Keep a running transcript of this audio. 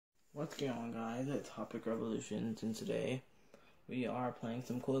What's going on, guys? It's Topic Revolutions, and today we are playing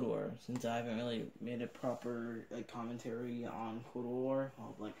some Cold War. Since I haven't really made a proper commentary on Cold War,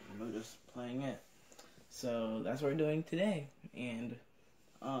 just playing it. So that's what we're doing today. And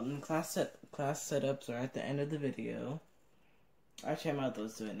class setups are at the end of the video. Actually, I might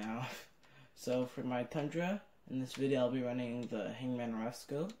those to it now. So for my Tundra, in this video I'll be running the Hangman Rough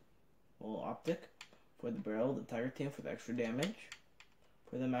Scope, optic. For the barrel, the Tiger Team for the extra damage.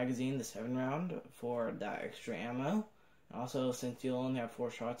 For the magazine, the 7-round for that extra ammo. Also, since you'll only have 4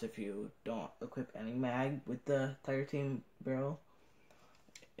 shots if you don't equip any mag with the Tiger Team barrel.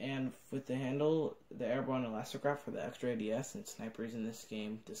 And with the handle, the airborne elastograph for the extra ADS, and snipers in this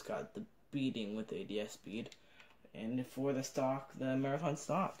game just got the beating with the ADS speed. And for the stock, the marathon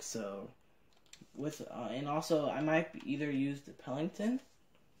stock. So, and also I might either use the Pellington.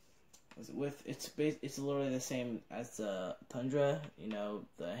 It's literally the same as the Tundra,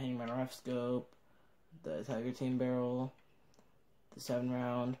 the Hangman Rough Scope, the Tiger Team barrel, the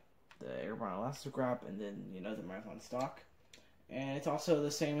 7-round, the airborne elastograph, and then the marathon stock. And it's also the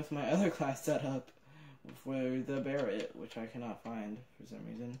same with my other class setup for the Barrett, which I cannot find for some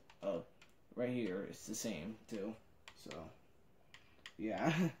reason. Oh, right here, it's the same too. So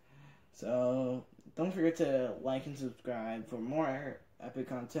yeah. So don't forget to like and subscribe for more epic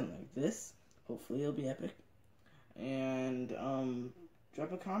content like this. Hopefully it'll be epic. And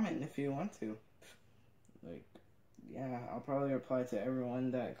drop a comment if you want to. Yeah, I'll probably reply to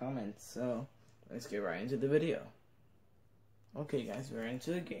everyone that comments. So let's get right into the video. Okay guys, we're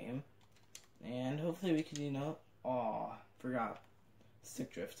into the game. And hopefully we can, forgot.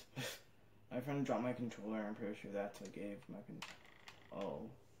 Stick drift. My friend dropped my controller. I'm pretty sure that's what gave my oh,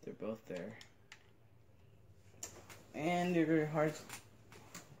 they're both there. And your heart's...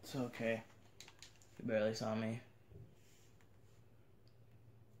 It's okay. You barely saw me.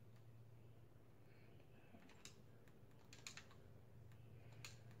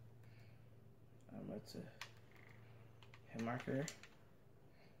 What's a hit marker?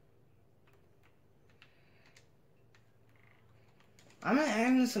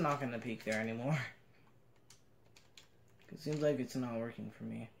 I'm just not gonna peek there anymore. It seems like it's not working for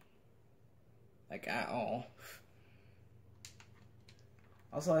me. At all.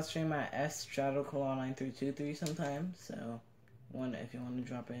 Also, I stream at S_Shadow_9323 sometimes, so if you want to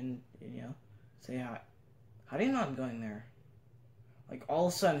drop in, say hi. How do you know I'm going there? All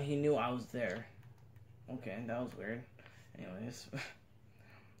of a sudden, he knew I was there. Okay, that was weird. Anyways,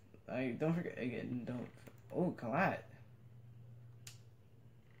 don't forget again. Oh, collat.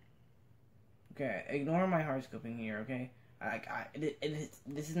 Okay, ignore my hard scoping here. Okay,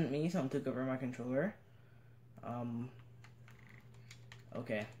 this isn't me. Someone took over my controller.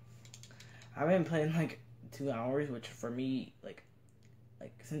 Okay. I've been playing 2 hours, which for me,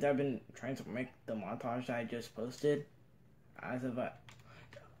 since I've been trying to make the montage that I just posted,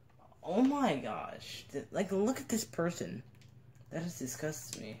 oh my gosh. Look at this person. That just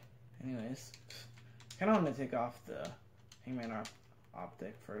disgusts me. Anyways, I kinda want to take off the Hangman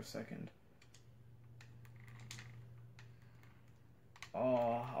optic for a second.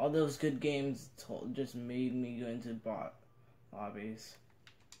 Oh, all those good games just made me go into bot lobbies.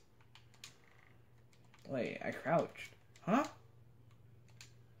 Wait, I crouched. Huh?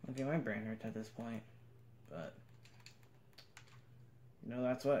 Okay, my brain hurts at this point. But,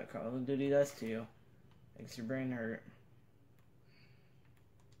 that's what Call of Duty does to you. Makes your brain hurt.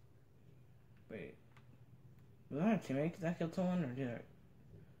 Wait. Was that a teammate that killed someone, or did I?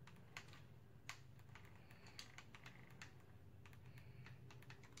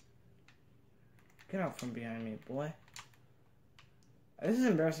 Get out from behind me, boy. This is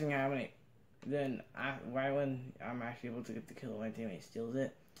embarrassing how many... Why when I'm actually able to get the kill, my teammate steals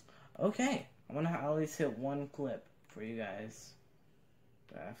it. Okay, I'm gonna at least hit 1 clip for you guys.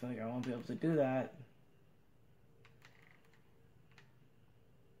 But I feel like I won't be able to do that.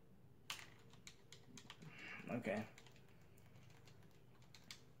 Okay.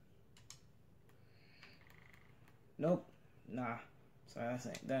 Nope. Nah. Sorry,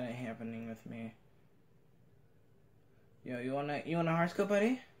 that ain't happening with me. Yo, you want a hardscope,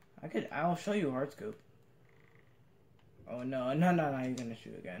 buddy? I'll show you a hardscope. Oh no, he's gonna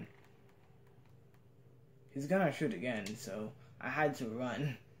shoot again. He's gonna shoot again, so I had to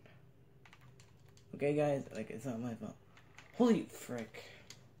run. Okay guys, it's not my fault. Holy frick.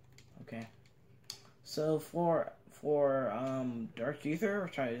 Okay. So for Dark Ether,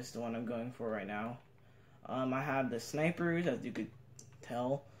 which is the one I'm going for right now, I have the snipers, as you could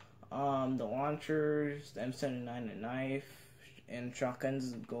tell, the launchers, the M79 and knife, and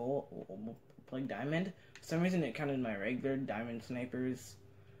shotguns gold, diamond. For some reason it counted my regular diamond snipers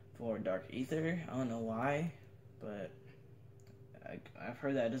for Dark Ether. I don't know why, but I've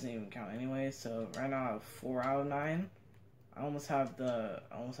heard that it doesn't even count anyway. So right now I have 4 out of 9. I almost have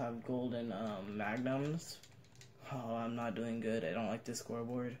golden magnums. Oh, I'm not doing good. I don't like this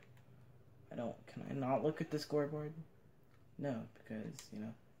scoreboard. Can I not look at the scoreboard? No, because, you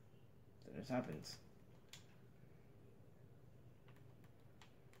know, this happens.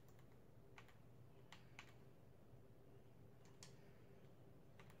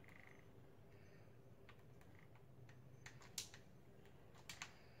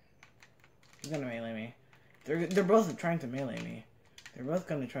 He's gonna melee me. They're both trying to melee me. They're both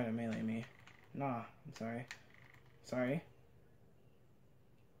gonna try to melee me. Nah, I'm sorry. Sorry.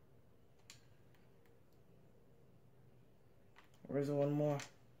 Where's the one more?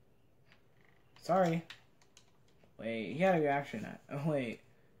 Sorry. Wait, he had a reaction. Oh, wait.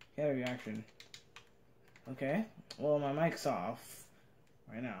 He had a reaction. Okay. Well, my mic's off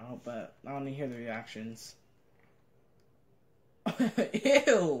right now, but I only hear the reactions.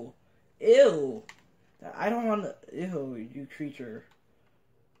 Ew! Ew! I don't want to... Ew, you creature.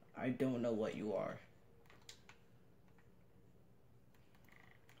 I don't know what you are.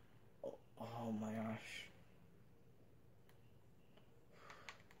 Oh my gosh.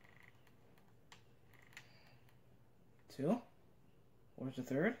 Two? Where's the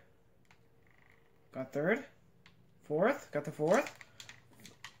third? Got third? Fourth? Got the fourth?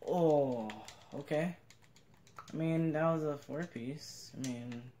 Oh, okay. I mean, that was a 4-piece. I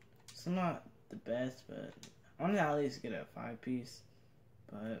mean, it's not the best, but I want to at least get a 5-piece.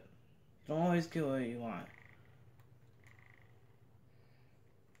 But you don't always get what you want.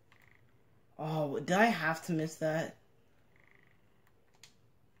 Oh, did I have to miss that?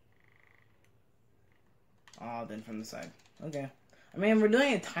 Oh, then from the side. Okay. I mean, we're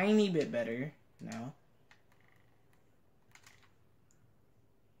doing a tiny bit better now.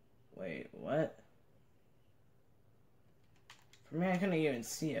 Wait, what? For me, I couldn't even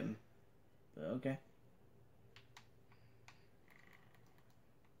see him. But okay.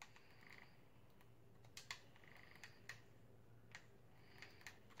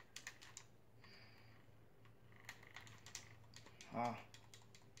 Ah.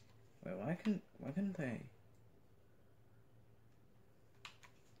 Wait, why couldn't they?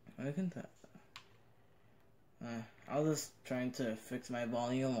 Why couldn't that? I was just trying to fix my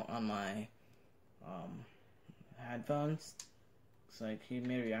volume on my headphones. It's like he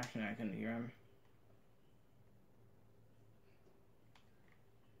made a reaction and I couldn't hear him.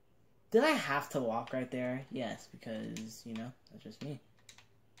 Did I have to walk right there? Yes, because, you know, that's just me.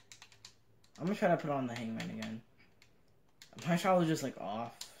 I'm gonna try to put on the hangman again. My shot was just like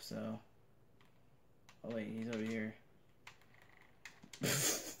off, so. Oh wait, he's over here.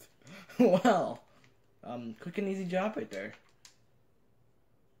 Well, quick and easy job right there.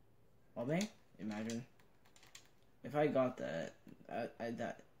 Well, me? Imagine. If I got that,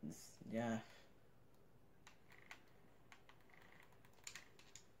 yeah.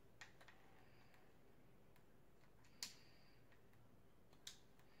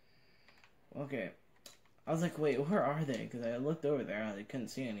 Okay. I was like, wait, where are they? Because I looked over there and I couldn't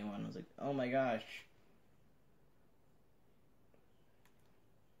see anyone. I was like, oh my gosh.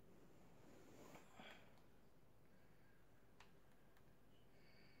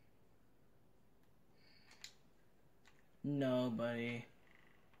 No, buddy.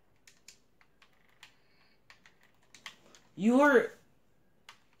 You were...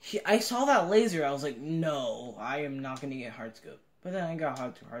 I saw that laser. I was like, no, I am not going to get hardscoped. But then I got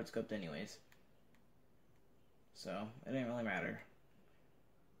hardscoped anyways. So, it didn't really matter.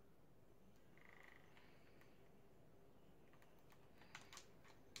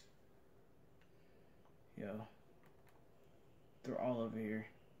 Yo. They're all over here.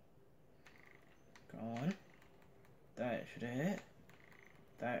 Go on. That should have hit.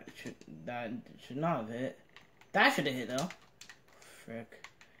 That should not have hit. That should have hit though. Frick.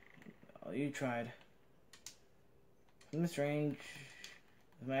 Oh, you tried. From this range,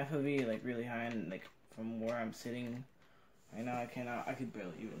 my FOV like really high and like from where I'm sitting. I know I could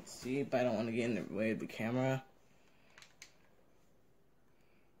barely even see, but I don't want to get in the way of the camera.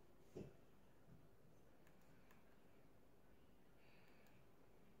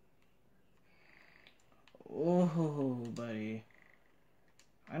 Oh, buddy.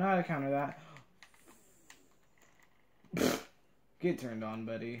 I know how to counter that. Get turned on,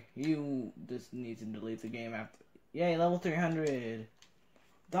 buddy. You just need to delete the game after. Yay, level 300.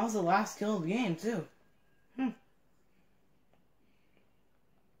 That was the last kill of the game, too.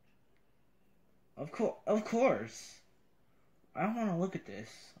 Of course. I don't want to look at this.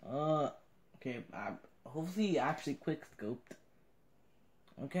 Okay, hopefully he actually quick scoped.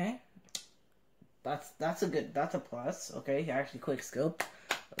 Okay, that's a plus. Okay, he actually quick scope.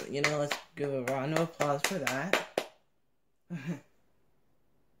 You know, let's give a round of applause for that.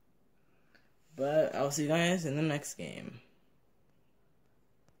 But I'll see you guys in the next game.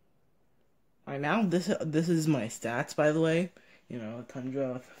 Alright, now this is my stats, by the way. You know,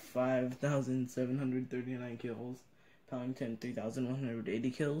 Tundra with 5,739 kills, Pellington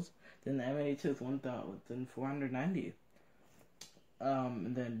 3,180 kills, then the M82 with 1,490.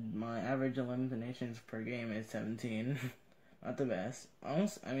 And then my average eliminations per game is 17. Not the best.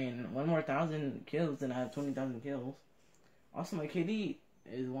 Almost, I mean, one more 1,000 kills and I have 20,000 kills. Also, my KD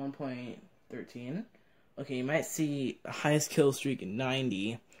is 1.13. Okay, you might see the highest kill streak in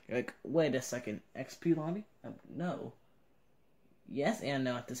 90. You're like, wait a second, XP lobby? No. Yes and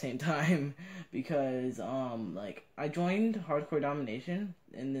no at the same time, because like I joined Hardcore Domination,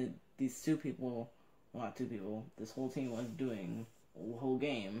 and these two people, well, not two people, this whole team was doing the whole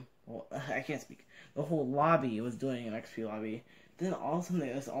game. Well, I can't speak. The whole lobby was doing an XP lobby. Then all of a sudden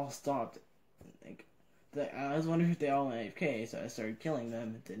they just all stopped. Like, I was wondering if they all went AFK, so I started killing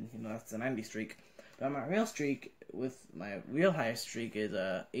them. And then, you know, that's the 90 streak. But my real streak, with my real highest streak, is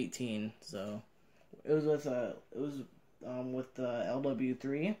 18. So it was with with the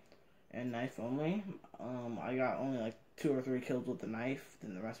LW3 and knife only. I got only like 2 or 3 kills with the knife,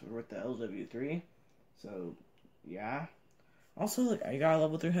 then the rest were with the LW3. So yeah. Also, like, I got a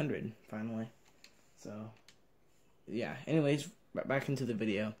level 300 finally. So yeah. Anyways, back into the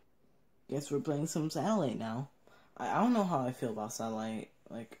video. Guess we're playing some Satellite now. I don't know how I feel about Satellite.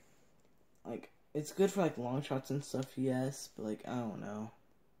 Like it's good for like long shots and stuff, yes, but like I don't know.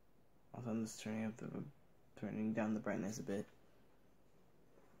 Also, I'm just turning down the brightness a bit.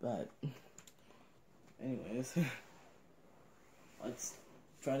 But anyways, let's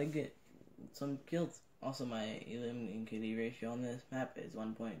try to get some kills. Also, my elim and KD ratio on this map is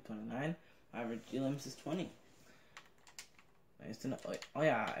 1.29. Average elims is 20. Nice to know. Oh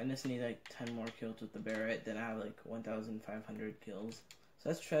yeah, I just need like 10 more kills with the Barrett. Then I have like 1,500 kills. So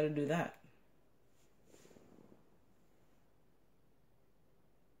let's try to do that.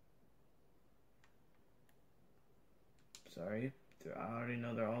 Sorry, I already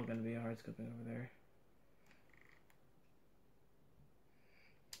know they're all gonna be hard scoping over there.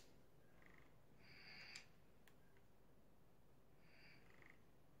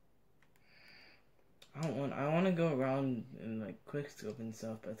 I want to go around and like quick scope and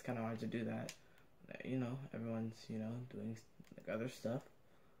stuff, but it's kind of hard to do that. You know, everyone's, you know, doing like other stuff,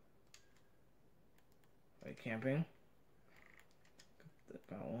 like camping.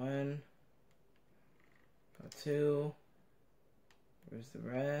 Got 1, got 2. Where's the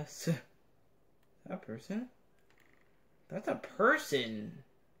rest? Is that a person? That's a person!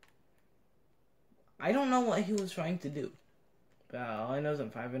 I don't know what he was trying to do. But all I know is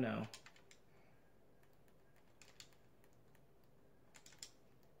I'm 5-0.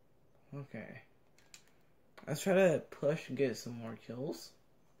 Okay. Let's try to push and get some more kills.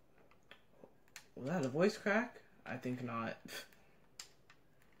 Was that a voice crack? I think not.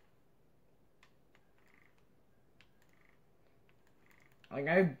 Like,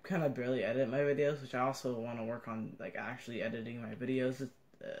 I kind of barely edit my videos, which I also want to work on, like, actually editing my videos,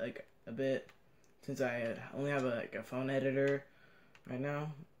 like, a bit. Since I only have a phone editor right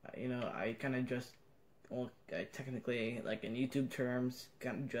now, you know, I kind of just, well, I technically, like, in YouTube terms,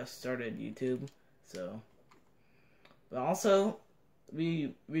 kind of just started YouTube, so. But also,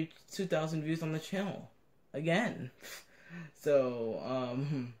 we reached 2,000 views on the channel, again. So,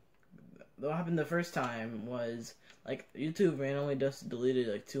 what happened the first time was, like, YouTube randomly just deleted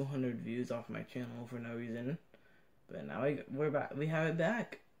like 200 views off my channel for no reason. But now we're back. We have it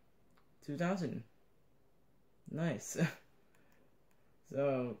back. 2,000. Nice.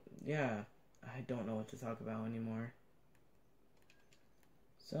 So, yeah. I don't know what to talk about anymore.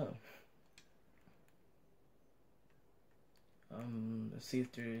 So. Let's see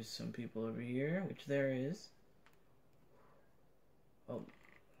if there's some people over here, which there is. Oh.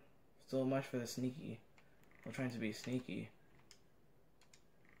 So much for the sneaky. I'm trying to be sneaky.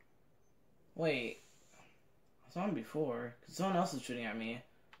 Wait. I saw him before. Because someone else was shooting at me.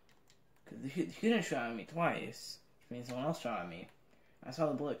 Because he didn't shoot at me twice. Which means someone else shot at me. I saw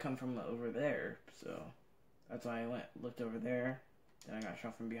the bullet come from over there. So that's why I looked over there. Then I got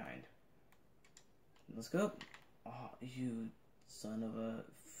shot from behind. Let's go. Oh, you son of a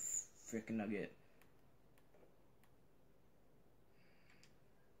freaking nugget.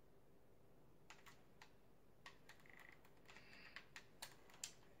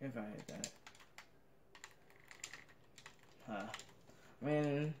 If I hit that. I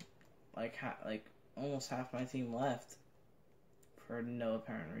mean, like almost half my team left for no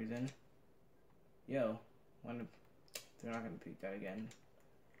apparent reason. Yo, they're not gonna peek that again.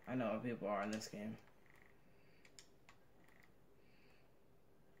 I know what people are in this game.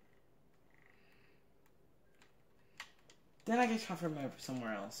 Then I get shot from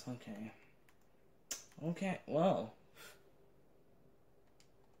somewhere else. Okay. Okay, well.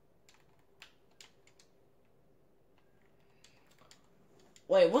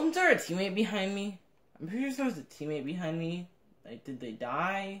 Wait, wasn't there a teammate behind me? I'm pretty sure there was a teammate behind me. Like, did they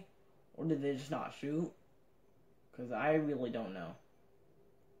die? Or did they just not shoot? Because I really don't know.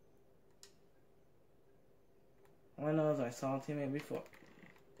 All I know is I saw a teammate before.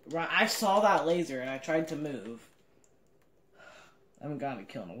 Right, I saw that laser and I tried to move. I haven't gotten a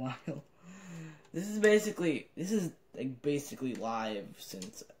kill in a while. This is like basically live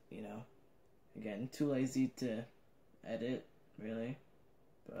since, you know, again, too lazy to edit, really.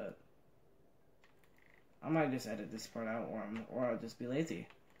 But I might just edit this part out, or I'll just be lazy.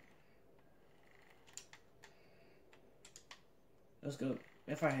 Let's go.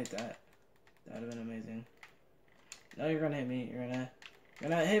 If I hit that, that'd have been amazing. No, you're gonna hit me. You're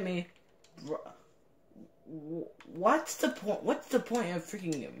gonna hit me. What's the point? What's the point of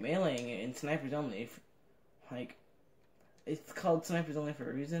freaking meleeing it in snipers only? Like, it's called snipers only for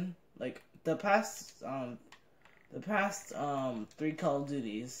a reason. Like the past 3 Call of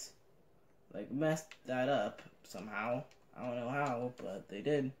Duties, like, messed that up somehow. I don't know how, but they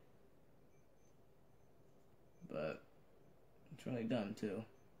did. But it's really dumb too.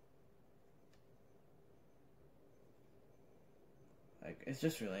 Like, it's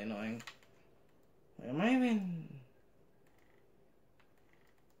just really annoying. Like, am I even...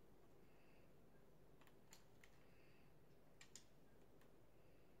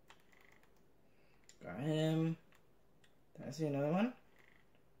 Got him. Did I see another one?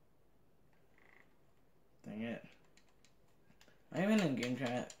 Dang it. Am I even in game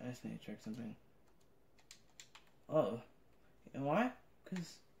chat? I just need to check something. Oh. You know why?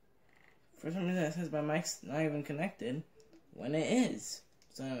 Because for some reason it says my mic's not even connected when it is.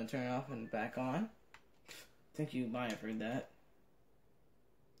 So I'm going to turn it off and back on. I think you might have heard that.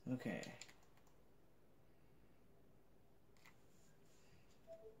 Okay.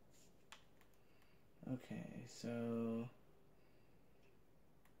 Okay, so...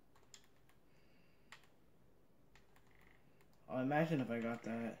 I'll imagine if I got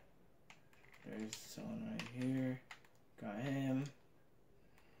that. There's someone right here. Got him.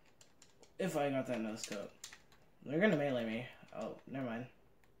 If I got that no scope. They're gonna melee me. Oh, never mind.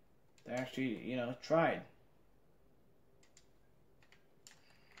 They actually, you know, tried.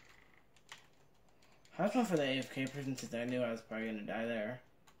 I was going for the AFK person since I knew I was probably gonna die there.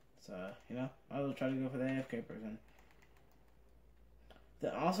 So, you know, I will try to go for the AFK person.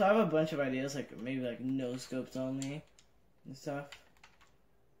 Then also, I have a bunch of ideas, like maybe like no scopes only and stuff.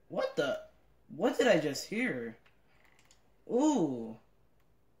 What the? What did I just hear? Ooh.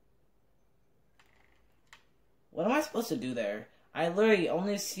 What am I supposed to do there? I literally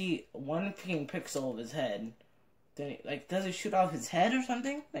only see one freaking pixel of his head. Then, like, does it shoot off his head or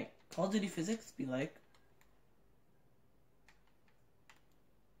something? Like, Call of Duty physics be like.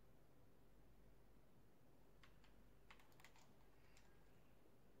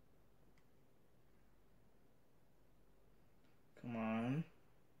 Come on.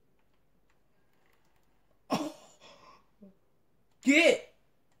 Oh! Get!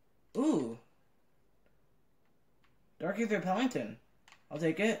 Ooh. Dark Ether Pellington. I'll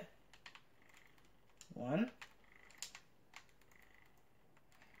take it. 1.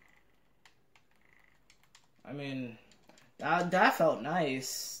 I mean, that felt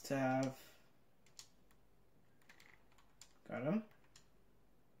nice to have. Got him.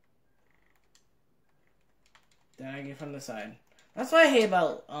 Then I get from the side. That's what I hate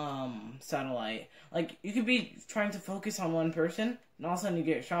about satellite. Like, you could be trying to focus on one person, and all of a sudden you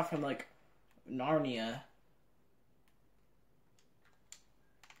get shot from, like, Narnia.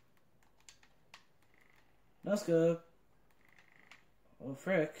 No scope. Oh,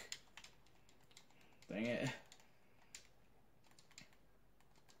 frick. Dang it.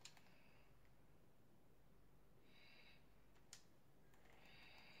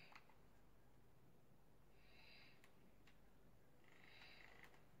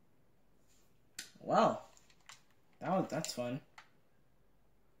 Wow. That's fun.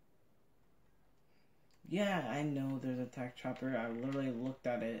 Yeah, I know there's a tech chopper. I literally looked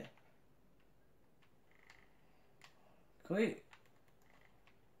at it. Can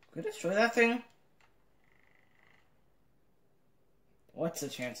we destroy that thing? What's the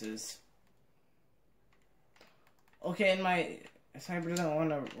chances? Okay, and my sniper doesn't want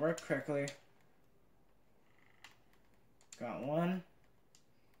to work correctly. Got one.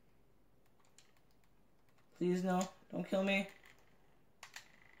 Please, no. Don't kill me.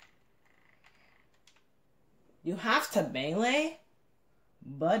 You have to melee?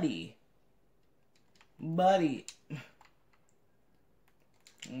 Buddy. Buddy.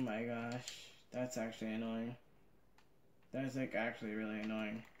 Oh my gosh. That's actually annoying. That's like actually really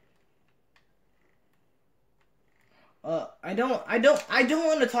annoying. I don't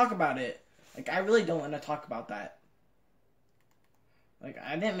want to talk about it. Like, I really don't want to talk about that. Like,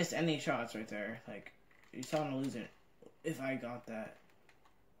 I didn't miss any shots right there. Like, you saw him lose it. If I got that.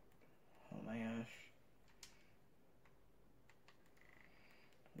 Oh my gosh.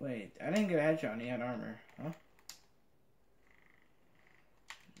 Wait, I didn't get a headshot and he had armor. Huh?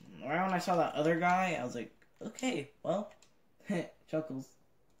 Right when I saw that other guy, I was like, okay, well, Chuckles,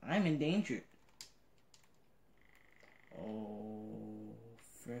 I'm in danger. Oh,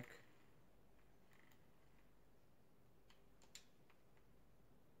 frick.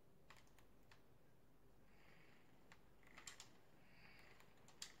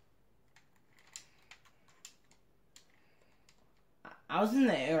 I was in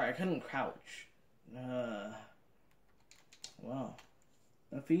the air, I couldn't crouch. Wow.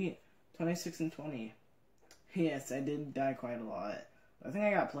 Defeat 26 and 20. Yes, I did die quite a lot. I think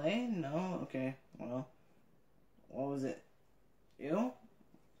I got play? No? Okay. Well, what was it? You?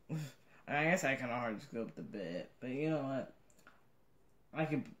 I guess I kind of hard scoped a bit, but you know what?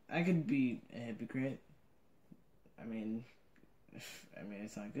 I could be a hypocrite. I mean,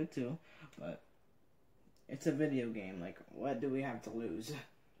 it's not good to, but it's a video game. Like, what do we have to lose?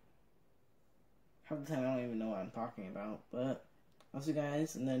 Half the time I don't even know what I'm talking about, but I'll see you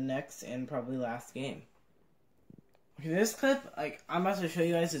guys in the next and probably last game. Okay, this clip, like, I'm about to show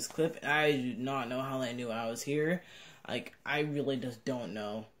you guys this clip, and I do not know how they knew I was here. Like, I really just don't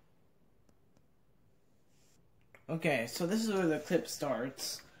know. Okay, so this is where the clip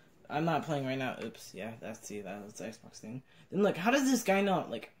starts. I'm not playing right now. Oops, yeah, that was the Xbox thing. Then, like, how does this guy know?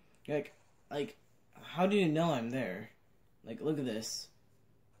 Like, how do you know I'm there? Like, look at this.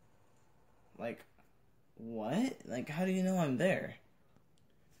 Like, what? Like, how do you know I'm there?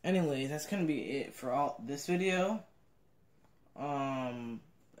 Anyway, that's gonna be it for all this video.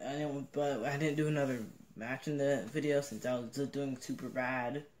 But I didn't do another match in the video since I was just doing super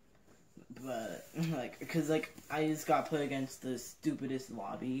bad. But cause I just got put against the stupidest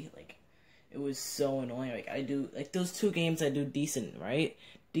lobby. Like, it was so annoying. Like, I do those 2 games I do decent, right?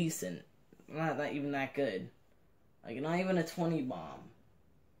 Decent, not even that good. Like, not even a 20 bomb.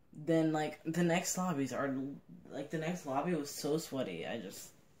 Then the next lobbies are the next lobby was so sweaty. I just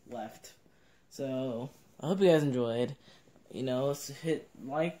left. So I hope you guys enjoyed. You know, hit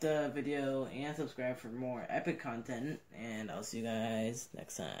like the video and subscribe for more epic content, and I'll see you guys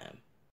next time.